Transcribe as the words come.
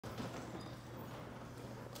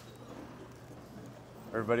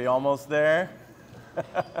Everybody almost there?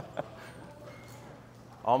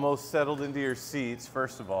 Almost settled into your seats,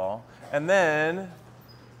 first of all. And then,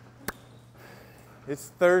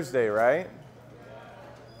 it's Thursday, right?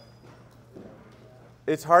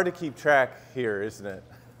 It's hard to keep track here, isn't it?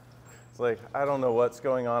 It's like, I don't know what's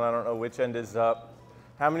going on. I don't know which end is up.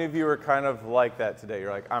 How many of you are kind of like that today?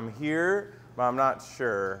 You're like, I'm here, but I'm not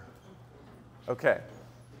sure. Okay.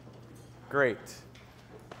 Great.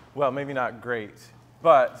 Well, maybe not great,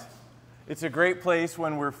 but it's a great place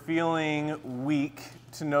when we're feeling weak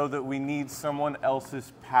to know that we need someone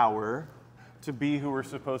else's power to be who we're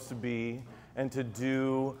supposed to be and to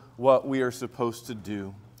do what we are supposed to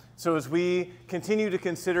do. So as we continue to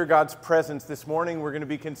consider God's presence this morning, we're going to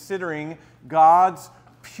be considering God's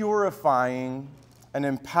purifying and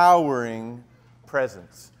empowering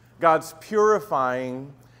presence. God's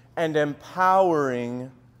purifying and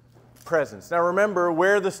empowering presence. Now remember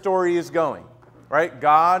where the story is going, right?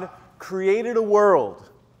 God created a world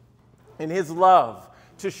in His love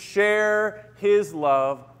to share His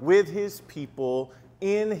love with His people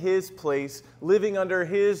in His place, living under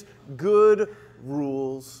His good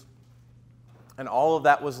rules. And all of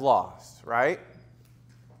that was lost, right?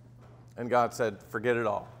 And God said, forget it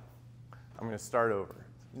all. I'm going to start over.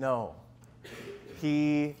 No.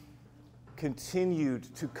 He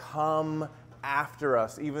continued to come after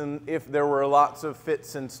us, even if there were lots of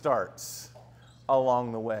fits and starts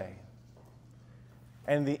along the way.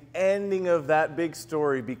 And the ending of that big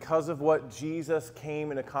story, because of what Jesus came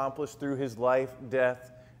and accomplished through His life,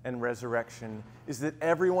 death, and resurrection, is that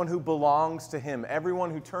everyone who belongs to Him, everyone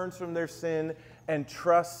who turns from their sin and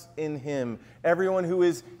trusts in Him, everyone who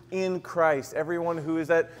is in Christ, everyone who is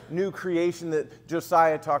that new creation that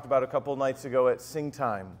Csehy talked about a couple nights ago at Sing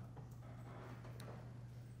Time,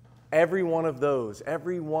 every one of those,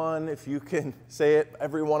 every one, if you can say it,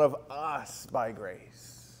 every one of us by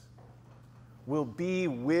grace will be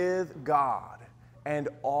with God and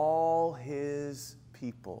all His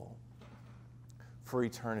people for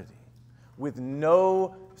eternity, with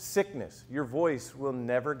no sickness. Your voice will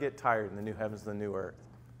never get tired in the new heavens and the new earth.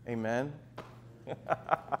 Amen?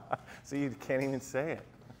 So you can't even say it.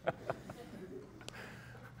 I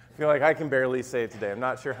feel like I can barely say it today. I'm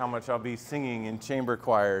not sure how much I'll be singing in chamber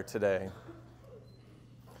choir today.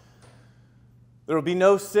 There will be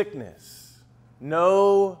no sickness,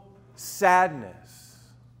 no sadness,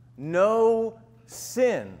 no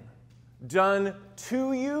sin done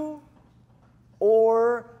to you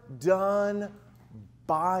or done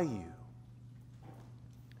by you.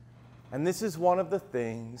 And this is one of the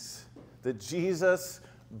things that Jesus,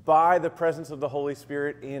 by the presence of the Holy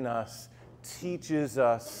Spirit in us, teaches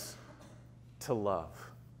us to love.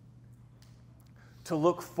 To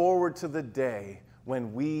look forward to the day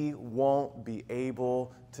when we won't be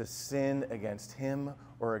able to sin against Him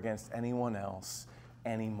or against anyone else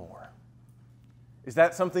anymore. Is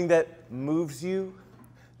that something that moves you?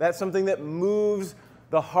 That's something that moves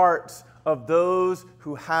the hearts of those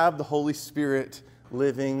who have the Holy Spirit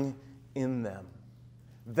living in them.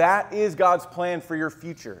 That is God's plan for your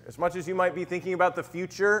future. As much as you might be thinking about the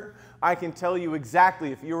future, I can tell you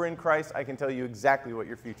exactly, if you are in Christ, I can tell you exactly what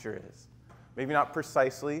your future is. Maybe not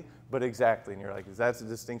precisely, but exactly. And you're like, that's a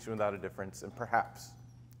distinction without a difference. And perhaps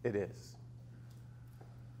it is.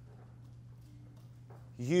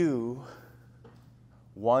 You,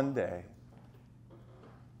 one day,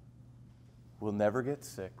 will never get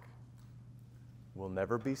sick, will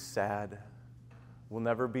never be sad, will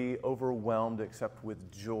never be overwhelmed except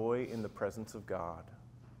with joy in the presence of God,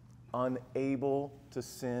 unable to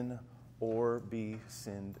sin or be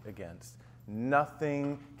sinned against.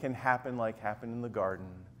 Nothing can happen like happened in the garden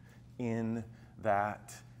in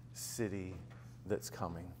that city that's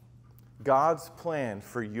coming. God's plan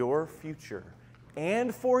for your future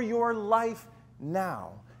and for your life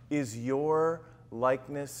now is your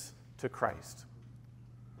likeness to Christ.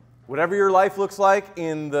 Whatever your life looks like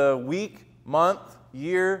in the week, month,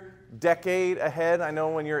 year, decade ahead. I know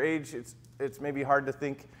when your age, it's maybe hard to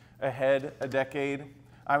think ahead a decade.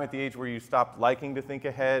 I'm at the age where you stop liking to think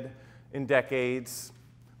ahead in decades.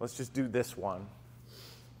 Let's just do this one.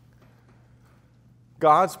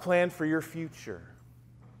 God's plan for your future,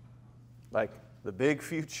 like the big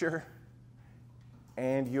future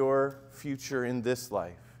and your future in this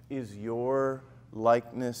life, is your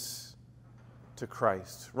likeness to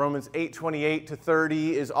Christ. Romans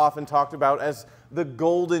 8:28-30 is often talked about as the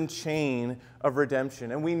golden chain of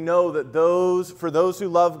redemption. And we know that for those who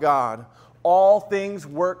love God, all things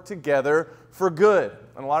work together for good.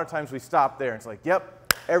 And a lot of times we stop there and it's like,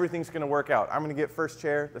 yep, everything's going to work out. I'm going to get first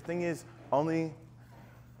chair. The thing is,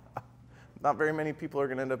 not very many people are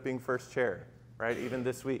going to end up being first chair, right? Even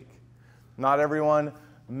this week. Not everyone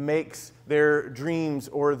makes their dreams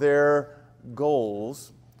or their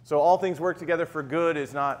goals. So all things work together for good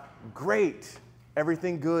is not great.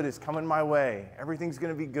 Everything good is coming my way. Everything's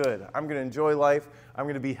going to be good. I'm going to enjoy life. I'm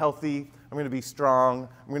going to be healthy. I'm going to be strong.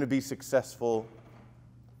 I'm going to be successful.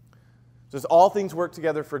 It says all things work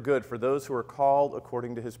together for good for those who are called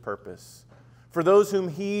according to his purpose. For those whom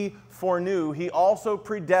he foreknew, he also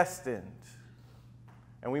predestined.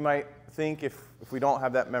 And we might think, if we don't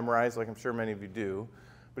have that memorized, like I'm sure many of you do,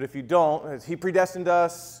 but if you don't, he predestined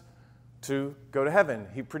us to go to heaven.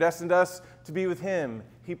 He predestined us to be with him.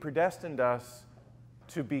 He predestined us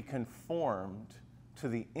to be conformed to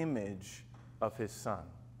the image of his Son.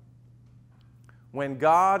 When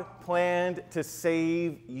God planned to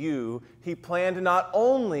save you, he planned not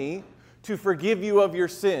only to forgive you of your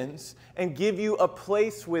sins and give you a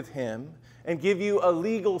place with him and give you a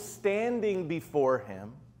legal standing before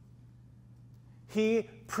him, he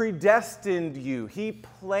predestined you. He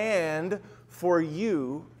planned for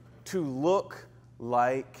you to look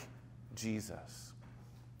like Jesus.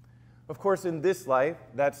 Of course, in this life,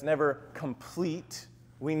 that's never complete.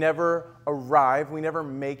 We never arrive, we never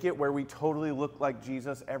make it where we totally look like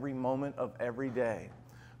Jesus every moment of every day.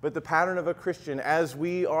 But the pattern of a Christian, as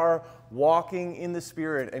we are walking in the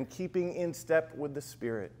Spirit and keeping in step with the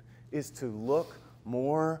Spirit, is to look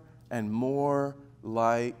more and more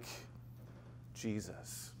like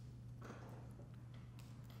Jesus.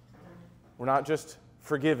 We're not just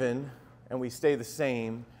forgiven and we stay the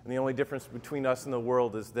same, and the only difference between us and the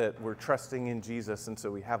world is that we're trusting in Jesus, and so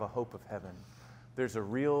we have a hope of heaven. There's a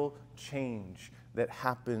real change that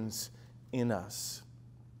happens in us.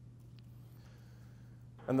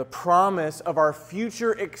 And the promise of our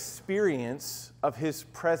future experience of his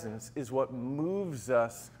presence is what moves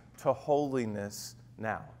us to holiness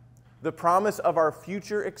now. The promise of our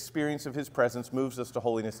future experience of his presence moves us to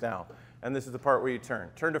holiness now. And this is the part where you turn.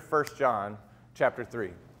 Turn to 1 John chapter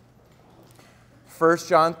 3. 1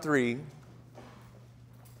 John 3.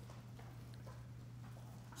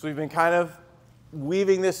 So we've been kind of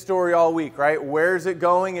weaving this story all week, right? Where's it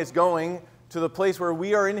going? It's going to the place where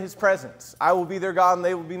we are in his presence. I will be their God and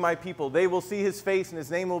they will be my people. They will see his face and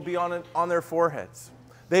his name will be on their foreheads.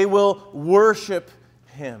 They will worship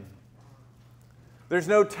him. There's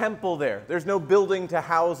no temple there. There's no building to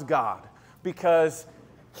house God because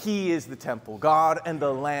he is the temple. God and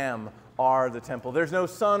the Lamb are the temple. There's no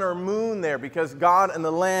sun or moon there because God and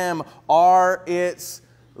the Lamb are its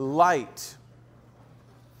light.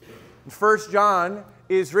 1 John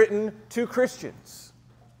is written to Christians,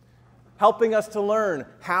 helping us to learn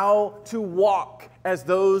how to walk as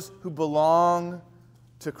those who belong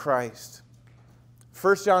to Christ.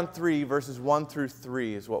 1 John 3, verses 1 through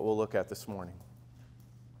 3 is what we'll look at this morning.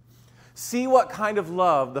 See what kind of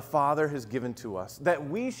love the Father has given to us, that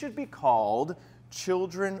we should be called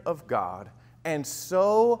children of God, and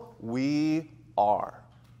so we are.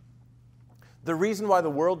 The reason why the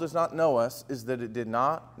world does not know us is that it did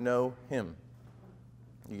not know him.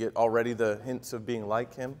 You get already the hints of being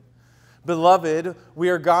like him. Beloved, we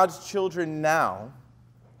are God's children now,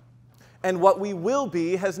 and what we will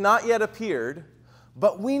be has not yet appeared,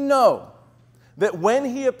 but we know that when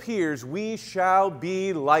he appears, we shall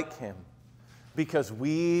be like him, because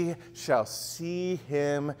we shall see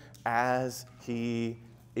him as he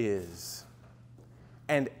is.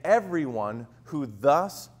 And everyone who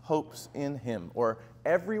thus hopes in him, or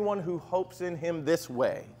everyone who hopes in him this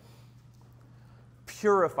way,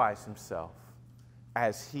 purifies himself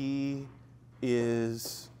as he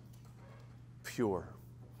is pure.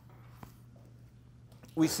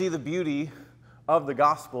 We see the beauty of the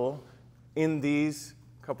gospel in these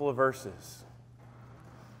couple of verses.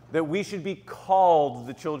 That we should be called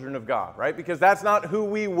the children of God, right? Because that's not who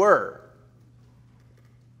we were.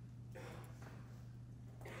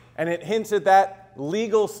 And it hints at that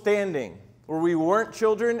legal standing where we weren't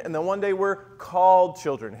children and then one day we're called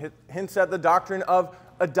children. It hints at the doctrine of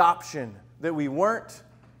adoption, that we weren't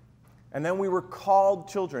and then we were called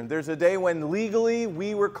children. There's a day when legally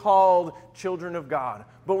we were called children of God.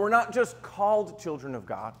 But we're not just called children of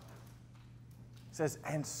God. It says,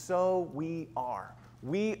 and so we are.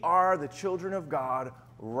 We are the children of God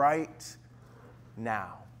right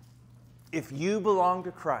now. If you belong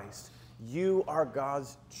to Christ, you are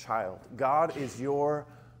God's child. God is your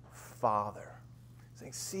Father.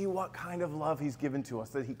 Saying, see what kind of love he's given to us,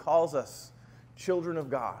 that he calls us children of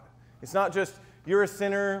God. It's not just, you're a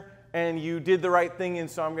sinner and you did the right thing and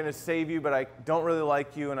so I'm going to save you, but I don't really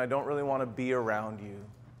like you and I don't really want to be around you.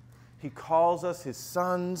 He calls us his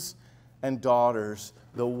sons and daughters,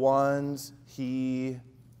 the ones he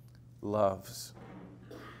loves.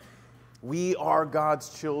 We are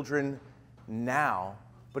God's children now,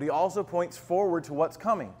 but he also points forward to what's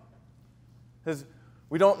coming. Because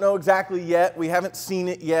we don't know exactly yet, we haven't seen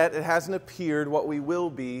it yet, it hasn't appeared what we will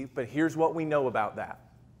be, but here's what we know about that.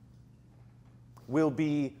 We'll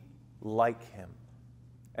be like him.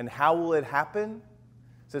 And how will it happen?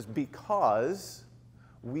 It says, because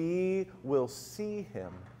we will see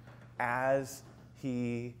him as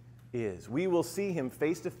he is. We will see him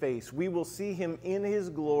face to face. We will see him in his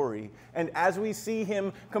glory. And as we see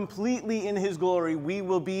him completely in his glory, we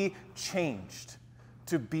will be changed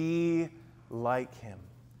to be like him.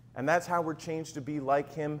 And that's how we're changed to be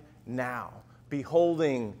like him now.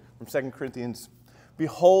 Beholding, from 2 Corinthians,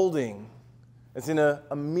 beholding, as in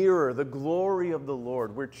a mirror, the glory of the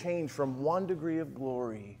Lord. We're changed from one degree of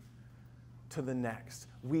glory to the next.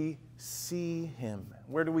 We see him.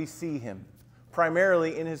 Where do we see him?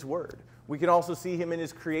 Primarily in his word. We can also see him in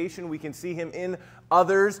his creation. We can see him in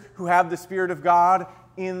others who have the Spirit of God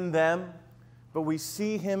in them. But we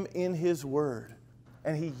see him in his word.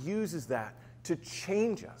 And he uses that to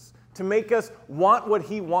change us, to make us want what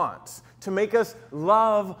he wants, to make us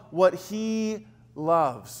love what he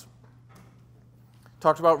loves.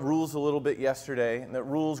 Talked about rules a little bit yesterday, and that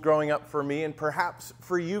rules growing up for me, and perhaps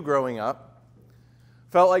for you growing up,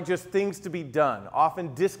 felt like just things to be done,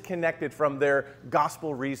 often disconnected from their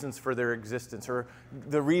gospel reasons for their existence, or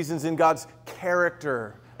the reasons in God's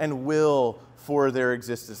character and will for their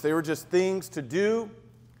existence. They were just things to do,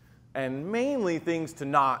 and mainly things to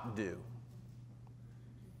not do.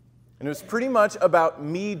 And it was pretty much about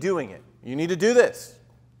me doing it. You need to do this.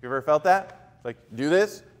 You ever felt that? Like, do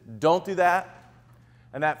this, don't do that.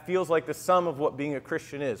 And that feels like the sum of what being a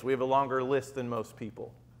Christian is. We have a longer list than most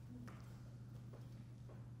people.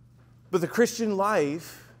 But the Christian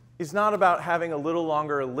life is not about having a little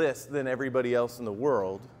longer list than everybody else in the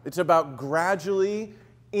world. It's about gradually,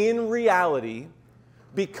 in reality,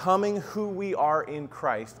 becoming who we are in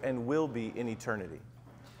Christ and will be in eternity.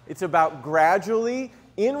 It's about gradually,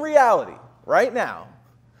 in reality, right now,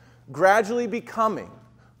 gradually becoming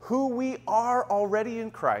who we are already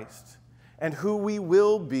in Christ and who we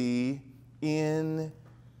will be in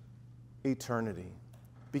eternity.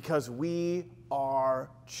 Because we are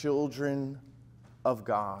children of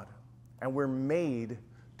God. And we're made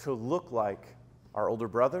to look like our older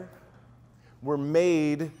brother. We're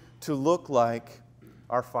made to look like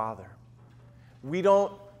our Father. We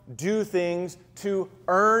don't do things to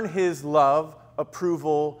earn his love,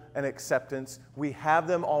 approval, and acceptance. We have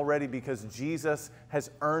them already because Jesus has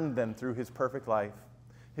earned them through his perfect life,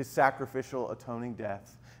 his sacrificial atoning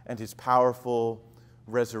death, and his powerful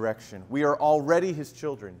resurrection. We are already his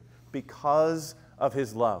children because of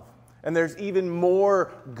his love. And there's even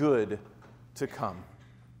more good to come.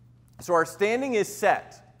 So our standing is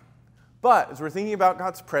set. But as we're thinking about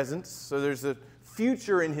God's presence, so there's a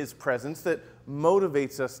future in his presence that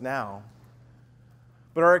motivates us now.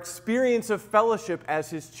 But our experience of fellowship as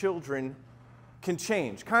his children can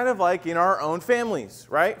change. Kind of like in our own families,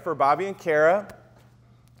 right? For Bobby and Kara,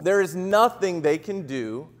 there is nothing they can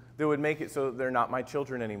do that would make it so that they're not my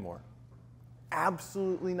children anymore.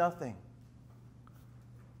 Absolutely nothing.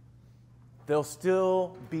 They'll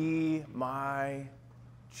still be my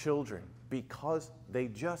children because they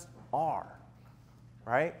just are,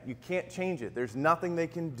 right? You can't change it. There's nothing they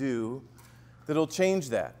can do that'll change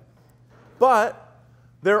that. But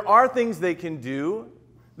there are things they can do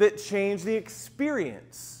that change the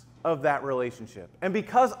experience of that relationship. And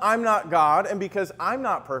because I'm not God and because I'm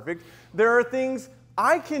not perfect, there are things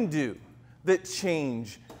I can do that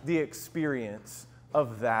change the experience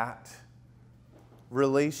of that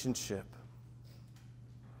relationship.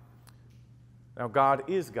 Now, God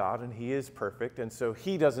is God and he is perfect, and so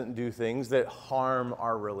he doesn't do things that harm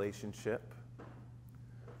our relationship.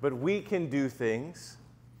 But we can do things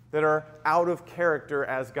that are out of character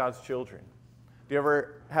as God's children. Do you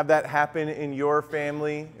ever have that happen in your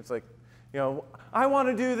family? It's like, I want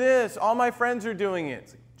to do this. All my friends are doing it.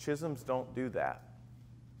 It's like, Chisholms don't do that.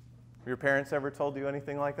 Have your parents ever told you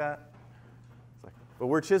anything like that? It's like, but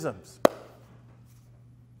we're Chisholms.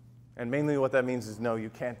 And mainly what that means is, no, you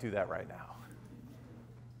can't do that right now.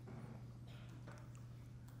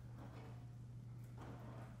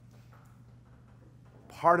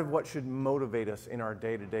 Part of what should motivate us in our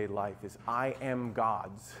day-to-day life is I am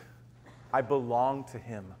God's. I belong to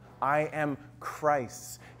him. I am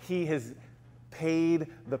Christ's. He has paid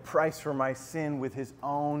the price for my sin with his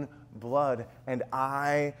own blood, and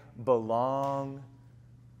I belong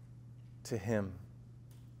to him.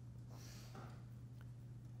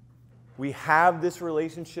 We have this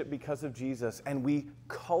relationship because of Jesus, and we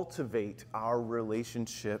cultivate our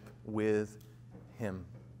relationship with him.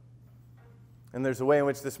 And there's a way in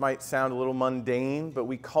which this might sound a little mundane, but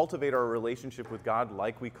we cultivate our relationship with God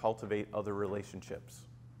like we cultivate other relationships.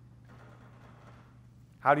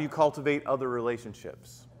 How do you cultivate other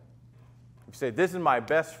relationships? You say, this is my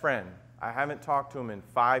best friend. I haven't talked to him in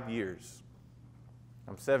 5 years.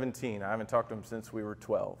 I'm 17. I haven't talked to him since we were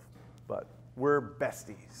 12. But we're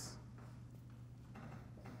besties.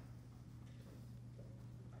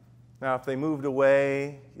 Now, if they moved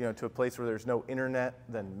away, to a place where there's no internet,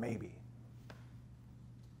 then maybe.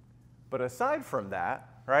 But aside from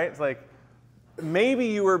that, right, it's like maybe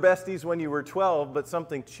you were besties when you were 12, but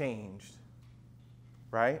something changed,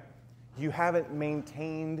 right? You haven't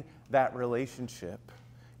maintained that relationship.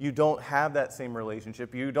 You don't have that same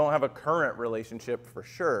relationship. You don't have a current relationship for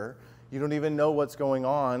sure. You don't even know what's going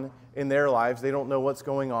on in their lives. They don't know what's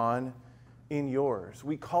going on in yours.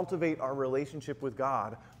 We cultivate our relationship with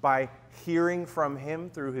God by hearing from Him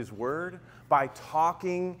through His Word, by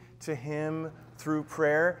talking to Him through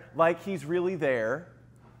prayer like He's really there,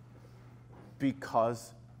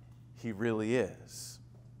 because He really is.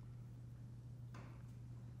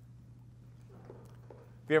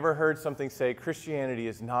 Have you ever heard something say, Christianity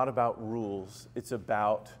is not about rules, it's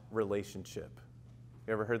about relationship?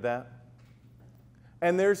 You ever heard that?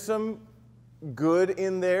 And there's some good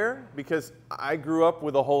in there, because I grew up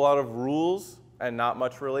with a whole lot of rules and not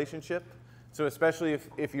much relationship. So especially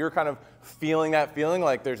if you're kind of feeling that feeling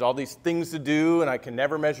like there's all these things to do and I can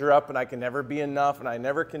never measure up and I can never be enough and I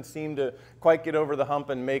never can seem to quite get over the hump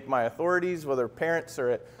and make my authorities, whether parents or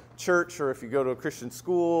at church or if you go to a Christian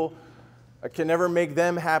school, I can never make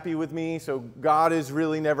them happy with me, so God is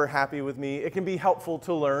really never happy with me. It can be helpful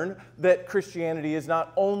to learn that Christianity is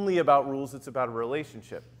not only about rules, it's about a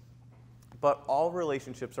relationship. But all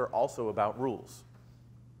relationships are also about rules.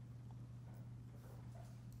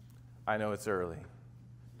 I know it's early.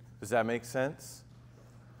 Does that make sense?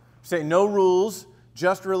 Say no rules,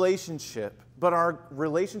 just relationship. But our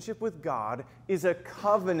relationship with God is a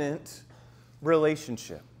covenant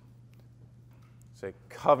relationship. Say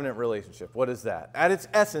covenant relationship. What is that? At its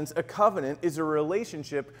essence, a covenant is a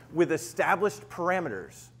relationship with established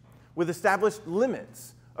parameters, with established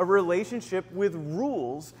limits, a relationship with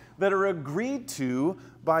rules that are agreed to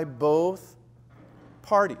by both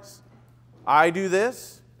parties. I do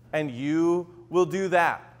this, and you will do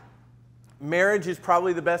that. Marriage is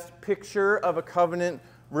probably the best picture of a covenant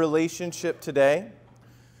relationship today.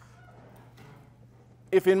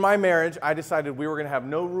 If in my marriage I decided we were going to have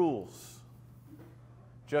no rules,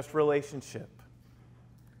 just relationship,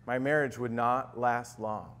 my marriage would not last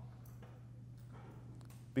long.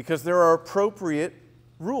 Because there are appropriate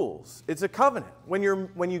rules. It's a covenant. When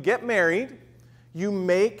you get married, you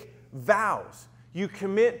make vows. You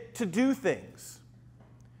commit to do things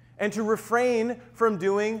and to refrain from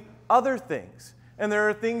doing other things. And there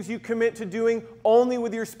are things you commit to doing only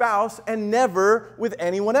with your spouse and never with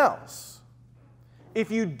anyone else.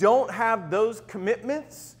 If you don't have those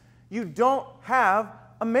commitments, you don't have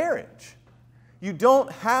a marriage. You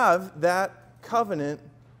don't have that covenant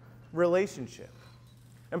relationship.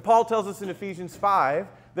 And Paul tells us in Ephesians 5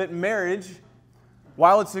 that marriage,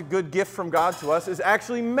 while it's a good gift from God to us, is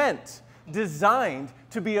actually meant, designed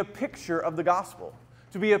to be a picture of the gospel,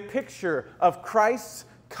 to be a picture of Christ's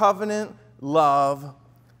covenant love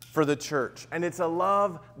for the church. And it's a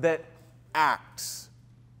love that acts.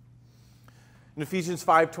 In Ephesians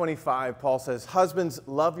 5:25, Paul says, "Husbands,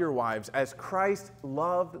 love your wives as Christ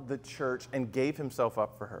loved the church and gave himself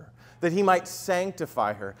up for her, that he might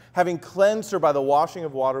sanctify her, having cleansed her by the washing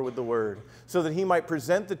of water with the word, so that he might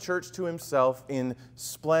present the church to himself in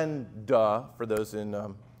splendor." For those in,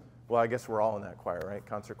 well, I guess we're all in that choir, right?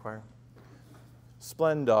 Concert choir.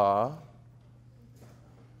 Splendor.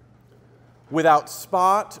 Without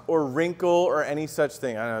spot or wrinkle or any such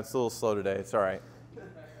thing. I know it's a little slow today. It's all right.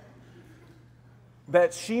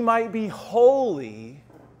 That she might be holy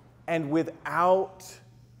and without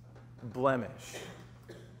blemish.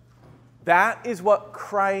 That is what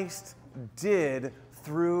Christ did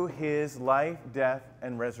through his life, death,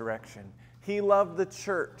 and resurrection. He loved the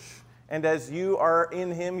church, and as you are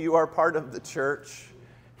in him, you are part of the church.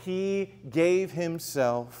 He gave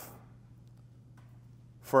himself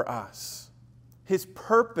for us. His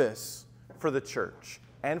purpose for the church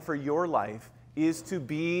and for your life is to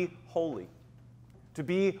be holy, to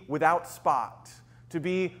be without spot, to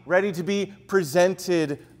be ready to be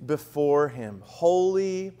presented before him,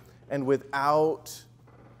 holy and without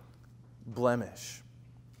blemish.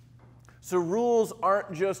 So rules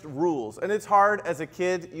aren't just rules. And it's hard as a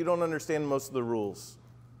kid, you don't understand most of the rules,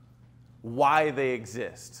 why they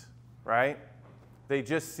exist, right? They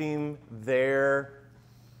just seem there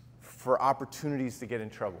for opportunities to get in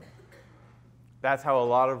trouble. That's how a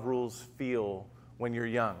lot of rules feel when you're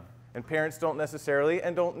young. And parents don't necessarily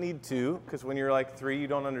and don't need to, because when you're like 3, you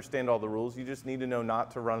don't understand all the rules. You just need to know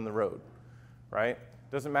not to run the road, right?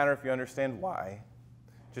 Doesn't matter if you understand why.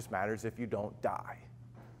 It just matters if you don't die,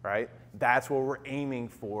 right? That's what we're aiming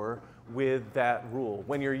for with that rule.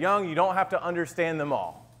 When you're young, you don't have to understand them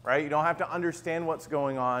all, right? You don't have to understand what's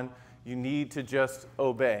going on. You need to just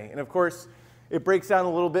obey. And of course, it breaks down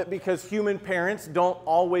a little bit because human parents don't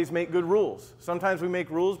always make good rules. Sometimes we make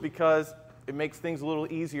rules because it makes things a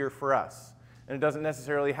little easier for us. And it doesn't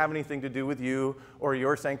necessarily have anything to do with you or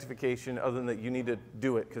your sanctification other than that you need to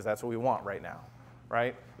do it because that's what we want right now,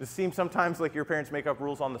 right? It seems sometimes like your parents make up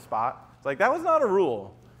rules on the spot. It's like, that was not a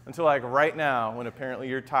rule until like right now when apparently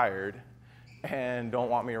you're tired and don't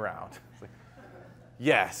want me around. It's like,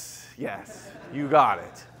 yes, you got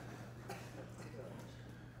it.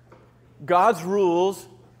 God's rules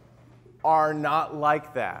are not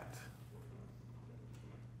like that.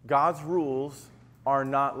 God's rules are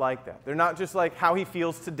not like that. They're not just like how he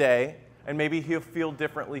feels today, and maybe he'll feel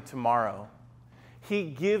differently tomorrow. He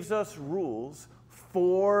gives us rules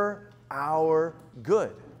for our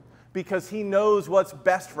good because he knows what's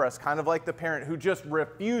best for us, kind of like the parent who just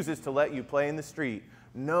refuses to let you play in the street,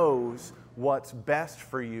 knows what's best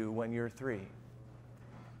for you when you're 3.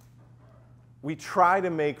 We try to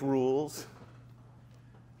make rules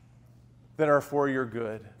that are for your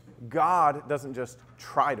good. God doesn't just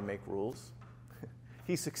try to make rules.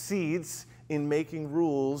 He succeeds in making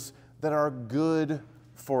rules that are good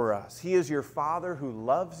for us. He is your Father who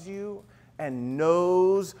loves you and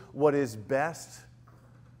knows what is best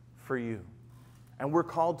for you. And we're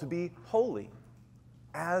called to be holy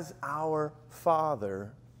as our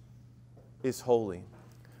Father is holy.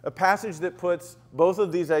 A passage that puts both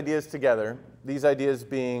of these ideas together, these ideas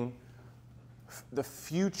being the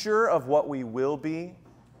future of what we will be,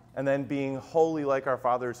 and then being holy like our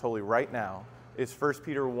Father is holy right now, is 1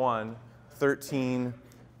 Peter 1, 13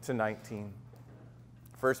 to 19.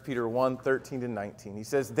 1 Peter 1, 13 to 19. He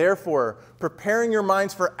says, therefore, preparing your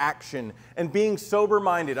minds for action and being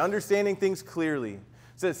sober-minded, understanding things clearly. It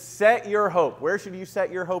says, set your hope. Where should you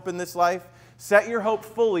set your hope in this life? Set your hope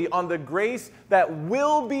fully on the grace that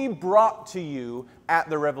will be brought to you at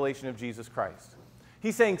the revelation of Jesus Christ.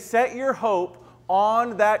 He's saying, set your hope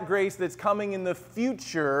on that grace that's coming in the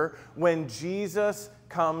future when Jesus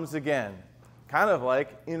comes again. Kind of like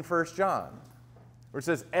in 1 John, where it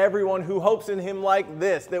says, everyone who hopes in him like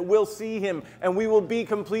this, that we'll see him and we will be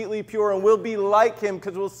completely pure and we'll be like him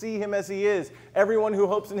because we'll see him as he is. Everyone who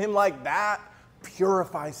hopes in him like that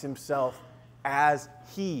purifies himself as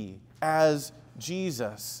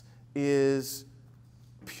Jesus is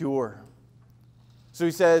pure. So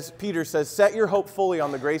he says, Peter says, set your hope fully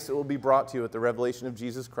on the grace that will be brought to you at the revelation of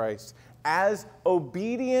Jesus Christ. As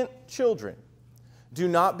obedient children, do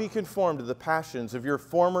not be conformed to the passions of your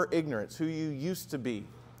former ignorance, who you used to be.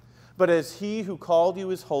 But as he who called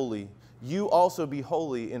you is holy, you also be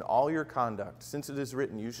holy in all your conduct, since it is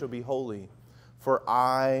written, you shall be holy, for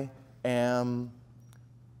I am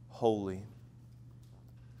holy.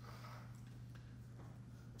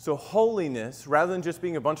 So holiness, rather than just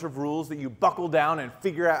being a bunch of rules that you buckle down and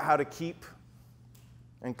figure out how to keep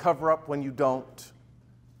and cover up when you don't,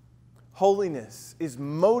 holiness is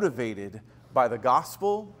motivated by the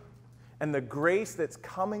gospel and the grace that's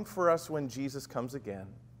coming for us when Jesus comes again.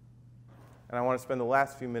 And I want to spend the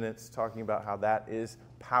last few minutes talking about how that is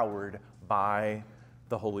powered by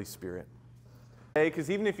the Holy Spirit. Because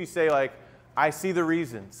even if you say, like, I see the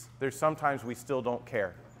reasons, there's sometimes we still don't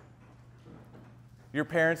care. Your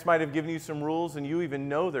parents might have given you some rules and you even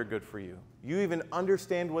know they're good for you. You even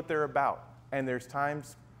understand what they're about. And there's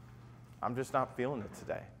times, I'm just not feeling it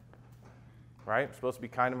today. Right? I'm supposed to be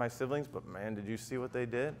kind to my siblings, but man, did you see what they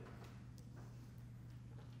did?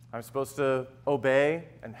 I'm supposed to obey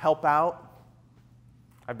and help out.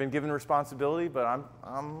 I've been given responsibility, but I'm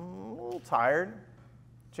a little tired.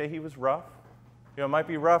 Csehy was rough. It might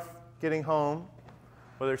be rough getting home,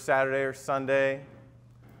 whether it's Saturday or Sunday.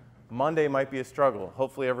 Monday might be a struggle.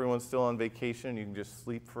 Hopefully everyone's still on vacation. You can just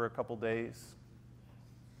sleep for a couple days.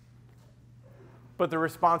 But the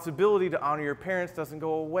responsibility to honor your parents doesn't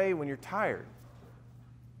go away when you're tired.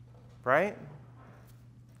 Right?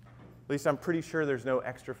 At least I'm pretty sure there's no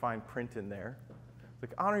extra fine print in there.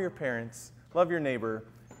 Like, honor your parents, love your neighbor,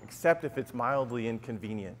 except if it's mildly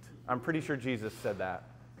inconvenient. I'm pretty sure Jesus said that.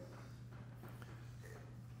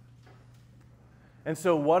 And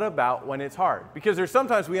so what about when it's hard? Because there's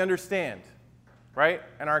sometimes we understand, right?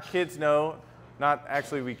 And our kids know, not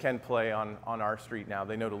actually we can play on our street now.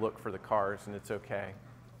 They know to look for the cars and it's okay.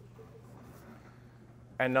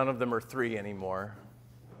 And none of them are 3 anymore.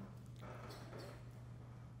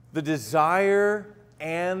 The desire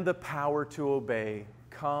and the power to obey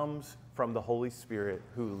comes from the Holy Spirit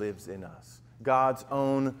who lives in us. God's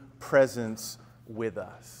own presence with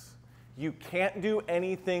us. You can't do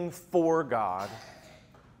anything for God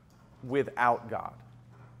without God.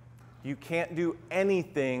 You can't do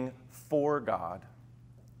anything for God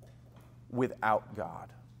without God.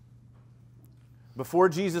 Before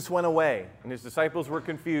Jesus went away and his disciples were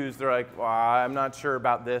confused, they're like, well, I'm not sure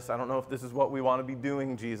about this. I don't know if this is what we want to be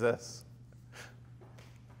doing, Jesus.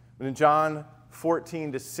 But in John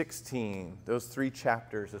 14 to 16, those 3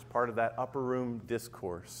 chapters, as part of that upper room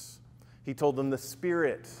discourse, he told them, the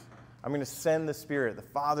Spirit, I'm going to send the Spirit. The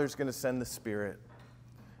Father's going to send the Spirit.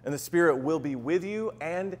 And the Spirit will be with you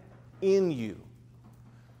and in you.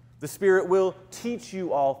 The Spirit will teach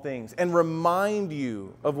you all things and remind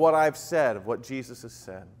you of what I've said, of what Jesus has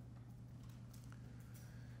said.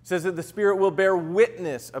 It says that the Spirit will bear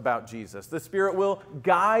witness about Jesus. The Spirit will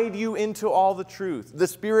guide you into all the truth. The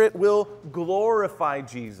Spirit will glorify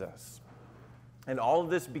Jesus. And all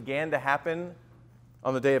of this began to happen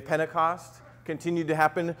on the day of Pentecost, continued to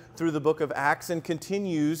happen through the book of Acts, and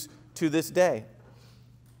continues to this day.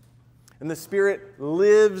 And the Spirit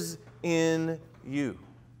lives in you.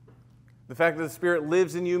 The fact that the Spirit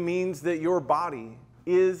lives in you means that your body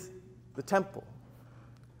is the temple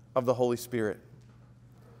of the Holy Spirit.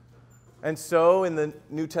 And so in the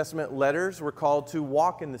New Testament letters, we're called to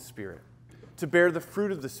walk in the Spirit, to bear the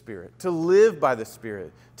fruit of the Spirit, to live by the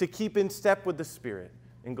Spirit, to keep in step with the Spirit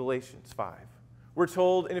in Galatians 5. We're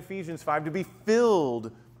told in Ephesians 5 to be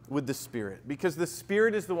filled with the Spirit, because the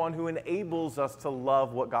Spirit is the one who enables us to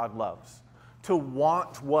love what God loves, to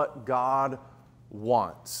want what God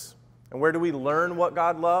wants. And where do we learn what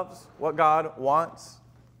God loves, what God wants?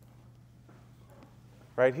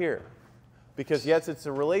 Right here. Because yes, it's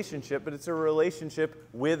a relationship, but it's a relationship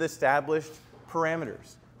with established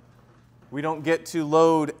parameters. We don't get to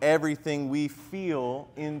load everything we feel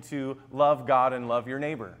into love God and love your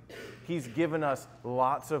neighbor. He's given us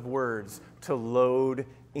lots of words to load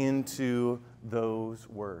into those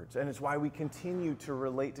words. And it's why we continue to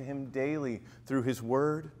relate to Him daily through His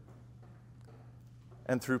Word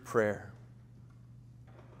and through prayer.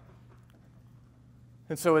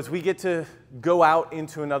 And so as we get to go out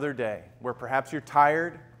into another day where perhaps you're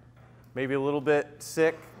tired, maybe a little bit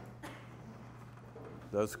sick.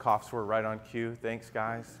 Those coughs were right on cue. Thanks,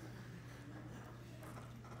 guys.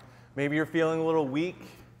 Maybe you're feeling a little weak.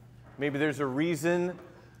 Maybe there's a reason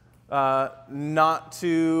not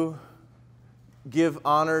to give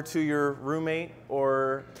honor to your roommate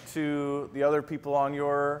or to the other people on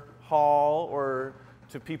your hall or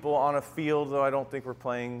to people on a field, though I don't think we're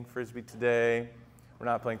playing Frisbee today. We're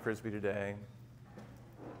not playing Frisbee today.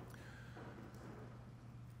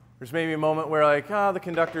 There's maybe a moment where like, the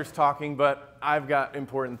conductor's talking, but I've got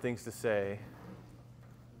important things to say.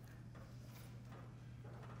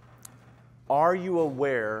 Are you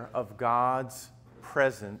aware of God's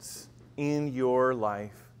presence in your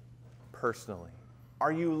life personally?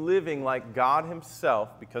 Are you living like God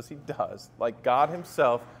Himself, because He does, like God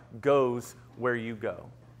Himself goes where you go?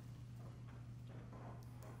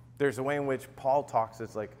 There's a way in which Paul talks,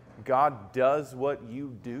 it's like God does what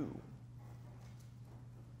you do,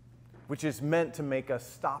 which is meant to make us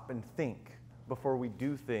stop and think before we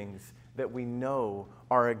do things that we know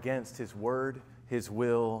are against His word, His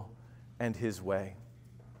will, and His way.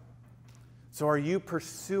 So are you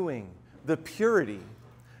pursuing the purity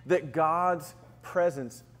that God's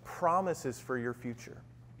presence promises for your future?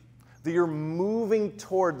 That you're moving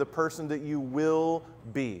toward the person that you will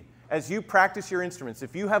be. As you practice your instruments,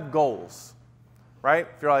 if you have goals, right?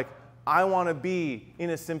 If you're like, I want to be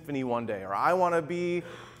in a symphony one day, or I want to be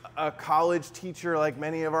a college teacher like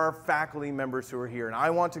many of our faculty members who are here, and I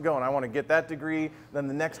want to go and I want to get that degree, then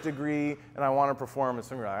the next degree, and I want to perform, and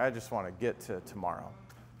somebody like, I just want to get to tomorrow.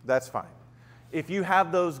 That's fine. If you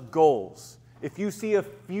have those goals, if you see a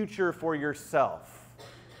future for yourself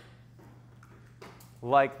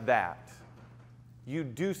like that, you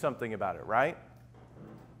do something about it, right?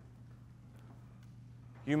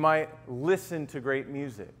 You might listen to great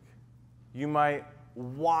music. You might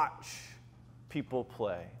watch people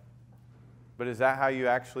play. But is that how you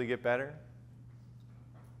actually get better?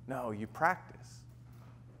 No, you practice.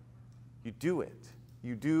 You do it.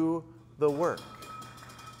 You do the work.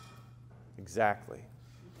 Exactly.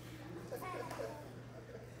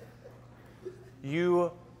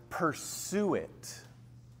 You pursue it.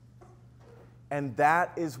 And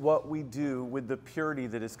that is what we do with the purity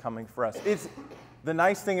that is coming for us. The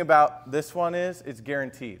nice thing about this one is it's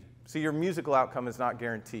guaranteed. See, your musical outcome is not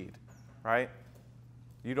guaranteed, right?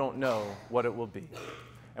 You don't know what it will be.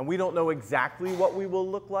 And we don't know exactly what we will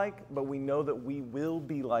look like, but we know that we will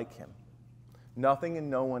be like him. Nothing and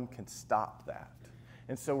no one can stop that.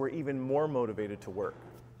 And so we're even more motivated to work.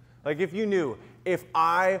 Like if you knew, if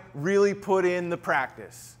I really put in the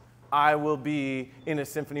practice, I will be in a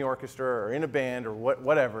symphony orchestra or in a band or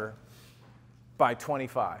whatever by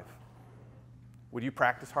 25. Would you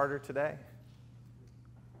practice harder today?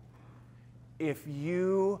 If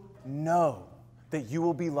you know that you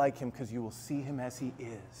will be like him because you will see him as he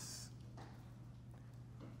is,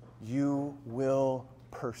 you will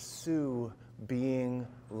pursue being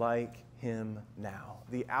like him now.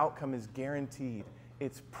 The outcome is guaranteed.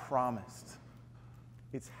 It's promised.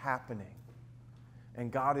 It's happening.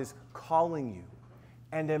 And God is calling you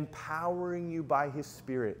and empowering you by his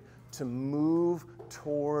Spirit to move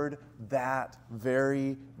toward that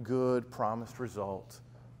very good promised result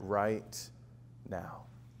right now.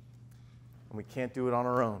 And we can't do it on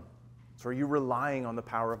our own. So are you relying on the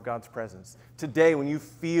power of God's presence? Today, when you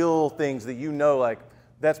feel things that you know, like,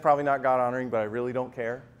 that's probably not God-honoring, but I really don't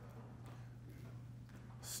care,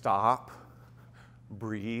 stop,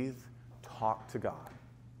 breathe, talk to God,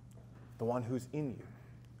 the one who's in you,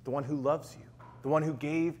 the one who loves you, the one who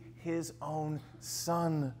gave his own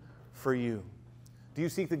Son for you. Do you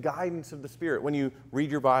seek the guidance of the Spirit when you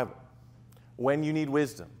read your Bible, when you need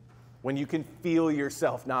wisdom, when you can feel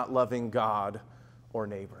yourself not loving God or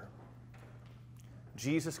neighbor?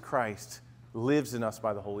 Jesus Christ lives in us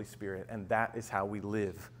by the Holy Spirit, and that is how we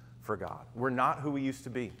live for God. We're not who we used to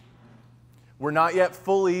be. We're not yet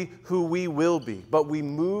fully who we will be, but we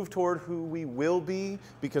move toward who we will be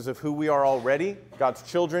because of who we are already, God's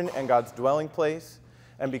children and God's dwelling place,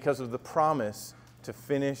 and because of the promise to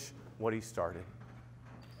finish what he started.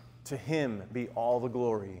 To him be all the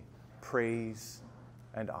glory, praise,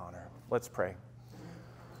 and honor. Let's pray.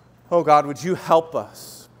 Oh God, would you help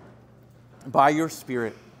us by your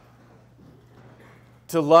Spirit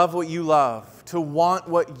to love what you love, to want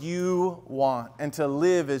what you want, and to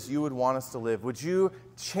live as you would want us to live. Would you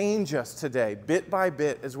change us today, bit by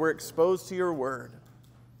bit, as we're exposed to your word,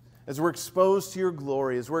 as we're exposed to your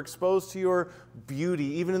glory, as we're exposed to your beauty,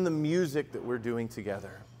 even in the music that we're doing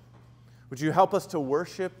together. Would you help us to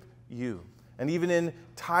worship you? And even in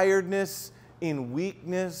tiredness, in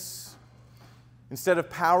weakness, instead of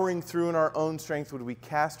powering through in our own strength, would we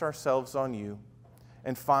cast ourselves on you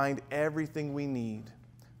and find everything we need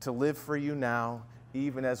to live for you now,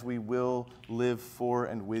 even as we will live for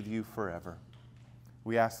and with you forever.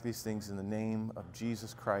 We ask these things in the name of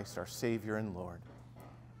Jesus Christ, our Savior and Lord.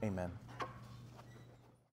 Amen.